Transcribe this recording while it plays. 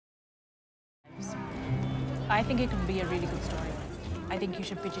I think it could be a really good story. I think you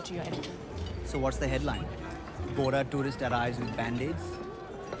should pitch it to your editor. So what's the headline? Gora tourist arrives with band-aids?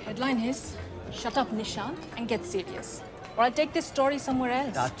 Headline is, shut up, Nishant, and get serious. Or I'll take this story somewhere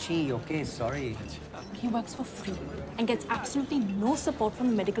else. Tachi, okay, sorry. He works for free and gets absolutely no support from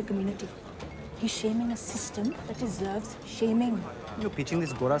the medical community. He's shaming a system that deserves shaming. You're pitching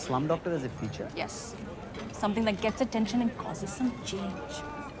this Gora slum doctor as a feature? Yes. Something that gets attention and causes some change.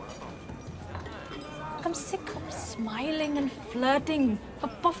 I'm sick of smiling and flirting for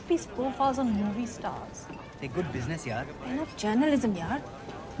puff-piece profiles on movie stars. They're good business, yaar. They're not journalism, yaar.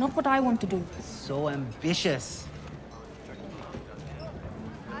 Not what I want to do. So ambitious.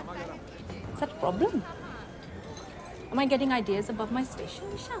 Is that a problem? Am I getting ideas above my station,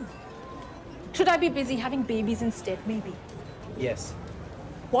 Nishant? Should I be busy having babies instead, maybe? Yes.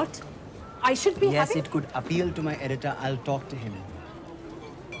 What? I should be Yes, having... it could appeal to my editor. I'll talk to him.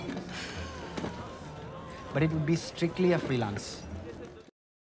 But it would be strictly a freelance.